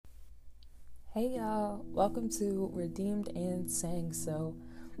Hey y'all, welcome to Redeemed and Sang So.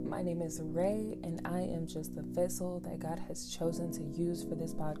 My name is Ray, and I am just the vessel that God has chosen to use for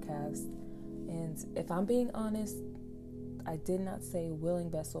this podcast. And if I'm being honest, I did not say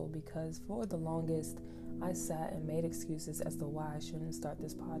willing vessel because for the longest I sat and made excuses as to why I shouldn't start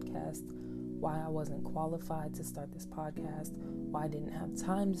this podcast, why I wasn't qualified to start this podcast, why I didn't have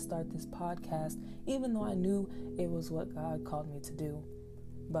time to start this podcast, even though I knew it was what God called me to do.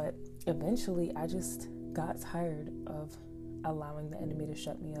 But eventually, I just got tired of allowing the enemy to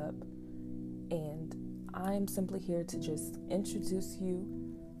shut me up. And I'm simply here to just introduce you,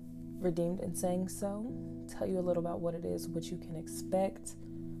 Redeemed and Sang So, tell you a little about what it is, what you can expect,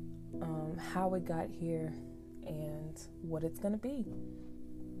 how it got here, and what it's going to be.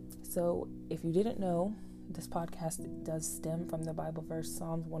 So, if you didn't know, this podcast does stem from the Bible verse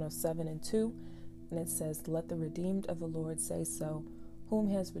Psalms 107:2, and it says, "Let the redeemed of the Lord say so, whom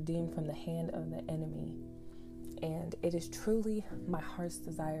he has redeemed from the hand of the enemy." And it is truly my heart's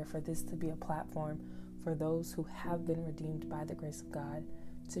desire for this to be a platform for those who have been redeemed by the grace of God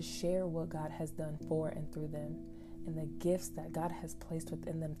to share what God has done for and through them and the gifts that God has placed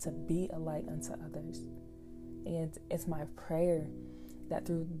within them to be a light unto others. And it's my prayer that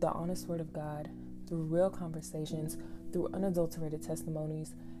through the honest word of God, through real conversations, through unadulterated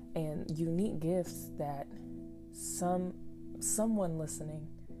testimonies, and unique gifts that someone listening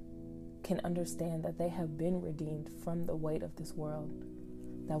can understand that they have been redeemed from the weight of this world,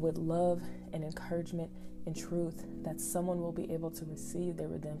 that with love and encouragement and truth, that someone will be able to receive their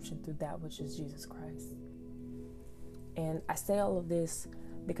redemption through that which is Jesus Christ. And I say all of this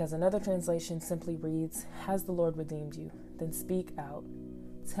because another translation simply reads, "Has the Lord redeemed you? Then speak out.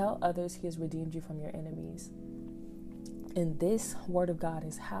 Tell others he has redeemed you from your enemies." And this word of God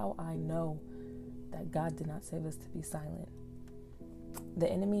is how I know that God did not save us to be silent. The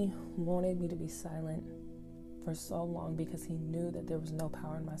enemy wanted me to be silent for so long because he knew that there was no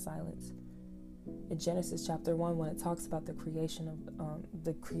power in my silence. In Genesis chapter 1, when it talks about the account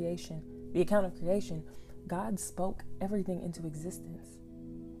of creation, God spoke everything into existence.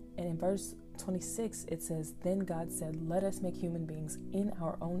 And in verse 26, it says, "Then God said, let us make human beings in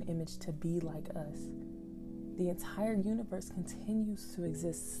our own image to be like us." The entire universe continues to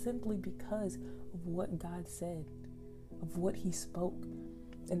exist simply because of what God said, of what he spoke.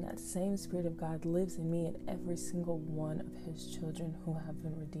 And that same Spirit of God lives in me and every single one of his children who have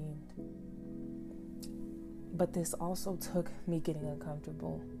been redeemed. But this also took me getting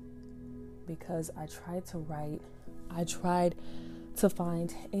uncomfortable because I tried to write. I tried to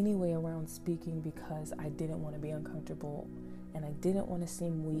find any way around speaking because I didn't want to be uncomfortable and I didn't want to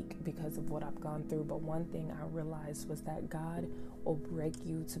seem weak because of what I've gone through. But one thing I realized was that God will break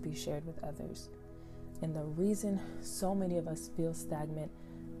you to be shared with others. And the reason so many of us feel stagnant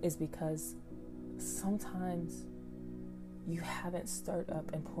is because sometimes you haven't stirred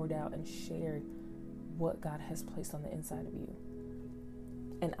up and poured out and shared what God has placed on the inside of you.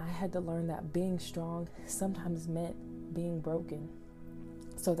 And I had to learn that being strong sometimes meant being broken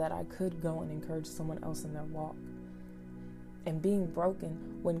so that I could go and encourage someone else in their walk. And being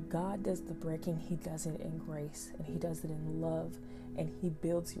broken, when God does the breaking, he does it in grace and he does it in love, and he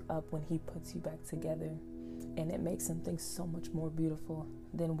builds you up when he puts you back together. And it makes something so much more beautiful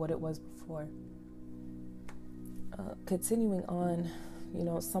than what it was before. Continuing on,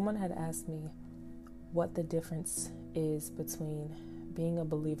 someone had asked me what the difference is between being a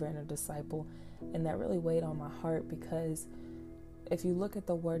believer and a disciple. And that really weighed on my heart because if you look at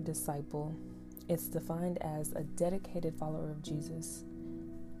the word disciple, it's defined as a dedicated follower of Jesus.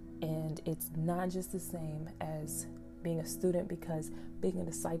 And it's not just the same as being a student, because being a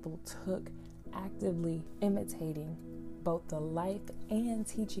disciple took actively imitating both the life and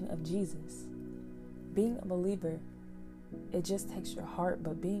teaching of Jesus. Being a believer, it just takes your heart,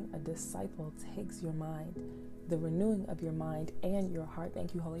 but being a disciple takes your mind, the renewing of your mind and your heart.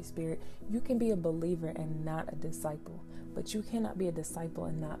 Thank you, Holy Spirit. You can be a believer and not a disciple, but you cannot be a disciple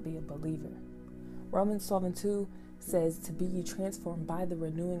and not be a believer. Romans 12:2 says, "To be ye transformed by the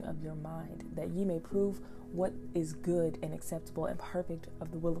renewing of your mind, that ye may prove what is good and acceptable and perfect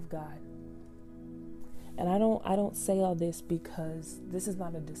of the will of God." And I don't say all this because this is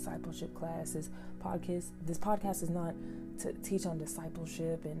not a discipleship class. This podcast is not to teach on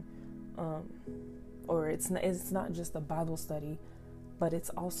discipleship, and or it's not just a Bible study, but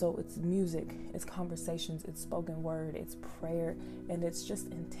it's music, it's conversations, it's spoken word, it's prayer, and it's just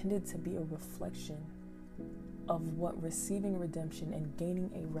intended to be a reflection of what receiving redemption and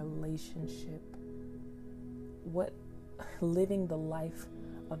gaining a relationship, what living the life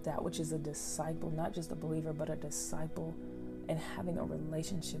of that which is a disciple, not just a believer, but a disciple, and having a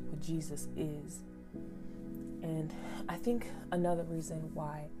relationship with Jesus is. And I think another reason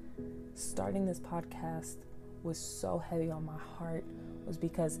why starting this podcast was so heavy on my heart was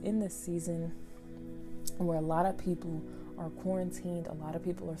because in this season where a lot of people are quarantined, a lot of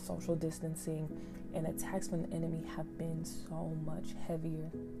people are social distancing, and attacks from the enemy have been so much heavier.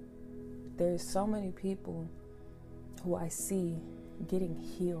 There's so many people who I see getting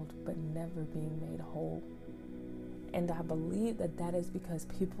healed but never being made whole. And I believe that that is because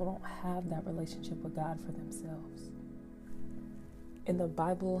people don't have that relationship with God for themselves. In the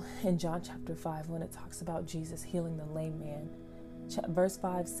Bible, in John chapter 5, when it talks about Jesus healing the lame man, verse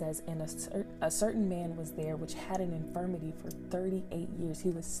 5 says, and a certain man was there which had an infirmity for 38 years. He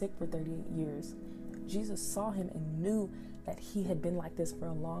was sick for 38 years. Jesus saw him and knew that he had been like this for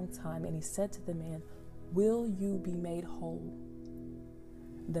a long time. And he said to the man, "Will you be made whole?"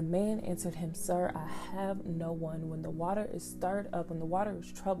 The man answered him, "Sir, I have no one. When the water is stirred up, when the water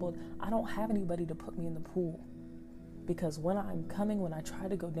is troubled, I don't have anybody to put me in the pool. Because when I'm coming, when I try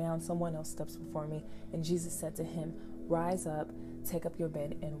to go down, someone else steps before me." And Jesus said to him, "Rise up, take up your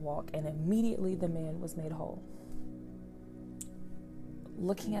bed and walk." And immediately the man was made whole.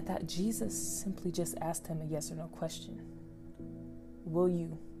 Looking at that, Jesus simply just asked him a yes or no question. Will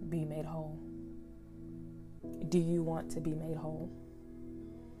you be made whole? Do you want to be made whole?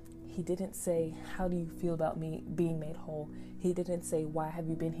 He didn't say, "How do you feel about me being made whole?" He didn't say, "Why have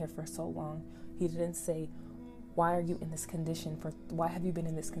you been here for so long?" He didn't say, why have you been in this condition for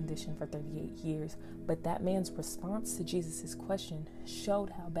 38 years? But that man's response to Jesus' question showed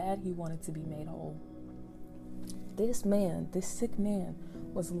how bad he wanted to be made whole. This man, this sick man,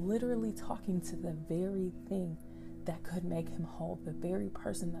 was literally talking to the very thing that could make him whole, the very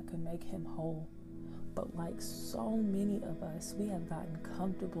person that could make him whole. But like so many of us, we have gotten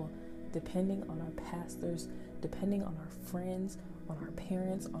comfortable depending on our pastors, depending on our friends, on our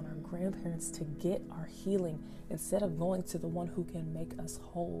parents, on our grandparents to get our healing instead of going to the one who can make us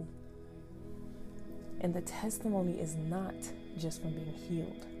whole. And the testimony is not just from being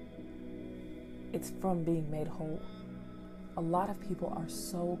healed. It's from being made whole. A lot of people are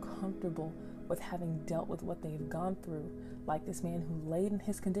so comfortable with having dealt with what they've gone through, like this man who laid in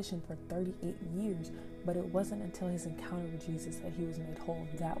his condition for 38 years, but it wasn't until his encounter with Jesus that he was made whole.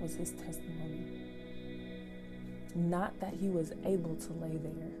 That was his testimony. Not that he was able to lay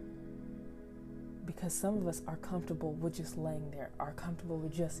there, because some of us are comfortable with just laying there, are comfortable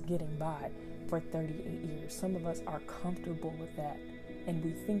with just getting by for 38 years. Some of us are comfortable with that, and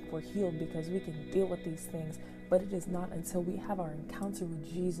we think we're healed because we can deal with these things, but it is not until we have our encounter with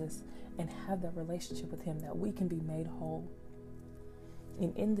Jesus and have that relationship with him that we can be made whole.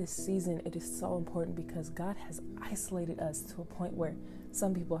 And in this season, it is so important because God has isolated us to a point where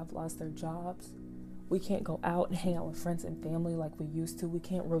some people have lost their jobs. We can't go out and hang out with friends and family like we used to. We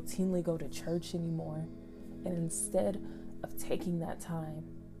can't routinely go to church anymore. And instead of taking that time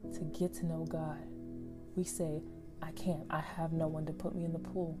to get to know God, we say, I can't. I have no one to put me in the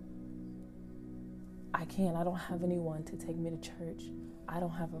pool. I don't have anyone to take me to church. I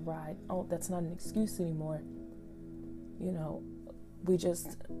don't have a ride. Oh, that's not an excuse anymore. You know,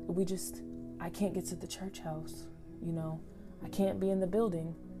 I can't get to the church house. You know, I can't be in the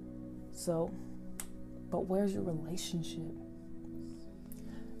building. So, but where's your relationship?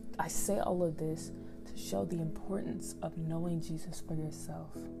 I say all of this to show the importance of knowing Jesus for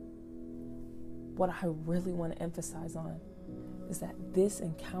yourself. What I really want to emphasize on is that this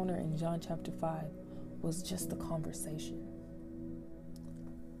encounter in John chapter 5 was just a conversation.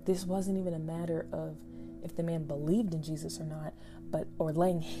 This wasn't even a matter of if the man believed in Jesus or not, or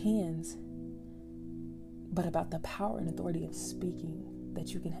laying hands, but about the power and authority of speaking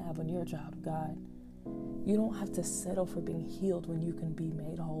that you can have when you're a child of God. You don't have to settle for being healed when you can be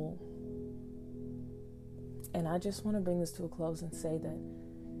made whole. And I just want to bring this to a close and say that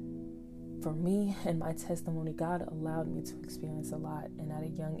for me and my testimony, God allowed me to experience a lot and at a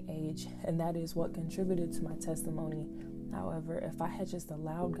young age, and that is what contributed to my testimony. However, if I had just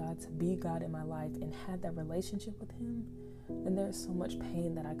allowed God to be God in my life and had that relationship with him, then there's so much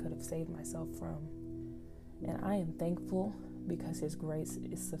pain that I could have saved myself from. And I am thankful because his grace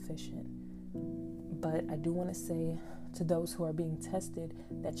is sufficient. But I do want to say to those who are being tested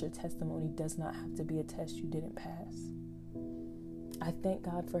that your testimony does not have to be a test you didn't pass. I thank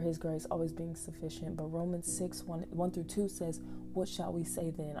God for his grace always being sufficient, but Romans 6:1-2 says, "What shall we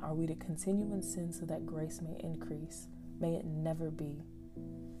say then? Are we to continue in sin so that grace may increase? May it never be."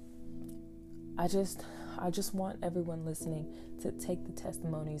 I just want everyone listening to take the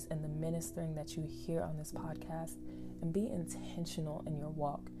testimonies and the ministering that you hear on this podcast and be intentional in your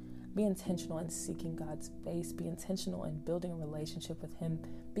walk. Be intentional in seeking God's face. Be intentional in building a relationship with Him.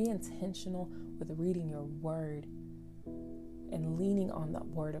 Be intentional with reading your word and leaning on the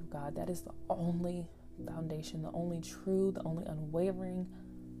word of God. That is the only foundation, the only true, the only unwavering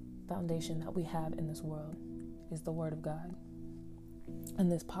foundation that we have in this world is the word of God. And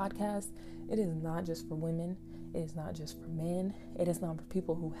this podcast, it is not just for women. It is not just for men. It is not for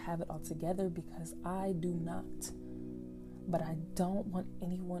people who have it all together, because I do not. But I don't want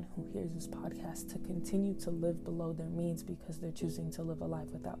anyone who hears this podcast to continue to live below their means because they're choosing to live a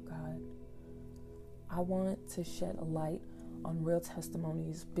life without God. I want to shed a light on real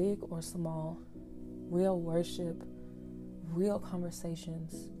testimonies, big or small, real worship, real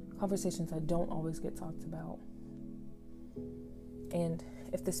conversations that don't always get talked about. And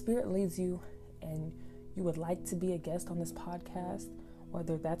if the Spirit leads you and you would like to be a guest on this podcast,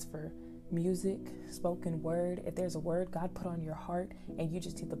 whether that's for music, spoken word, if there's a word God put on your heart and you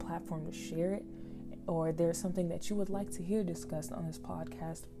just need the platform to share it, or there's something that you would like to hear discussed on this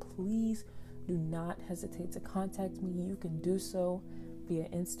podcast, please do not hesitate to contact me. You can do so via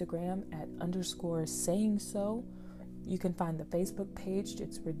Instagram at _saying-so. You can find the Facebook page,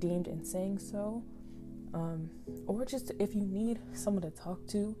 it's Redeemed and Saying So. Or just if you need someone to talk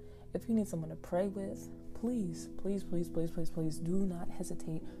to, if you need someone to pray with, please do not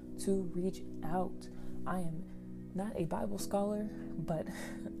hesitate to reach out. I am not a Bible scholar, but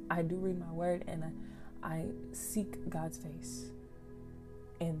I do read my word and I seek God's face.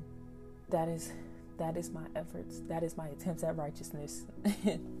 And that is my efforts. That is my attempts at righteousness.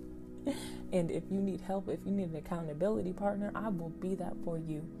 And if you need help, if you need an accountability partner, I will be that for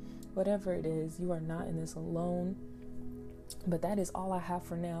you. Whatever it is, you are not in this alone. But that is all I have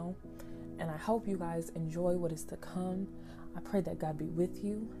for now. And I hope you guys enjoy what is to come. I pray that God be with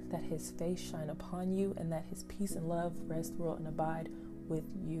you, that His face shine upon you, and that His peace and love rest, rule, and abide with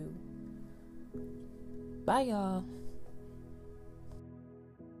you. Bye, y'all.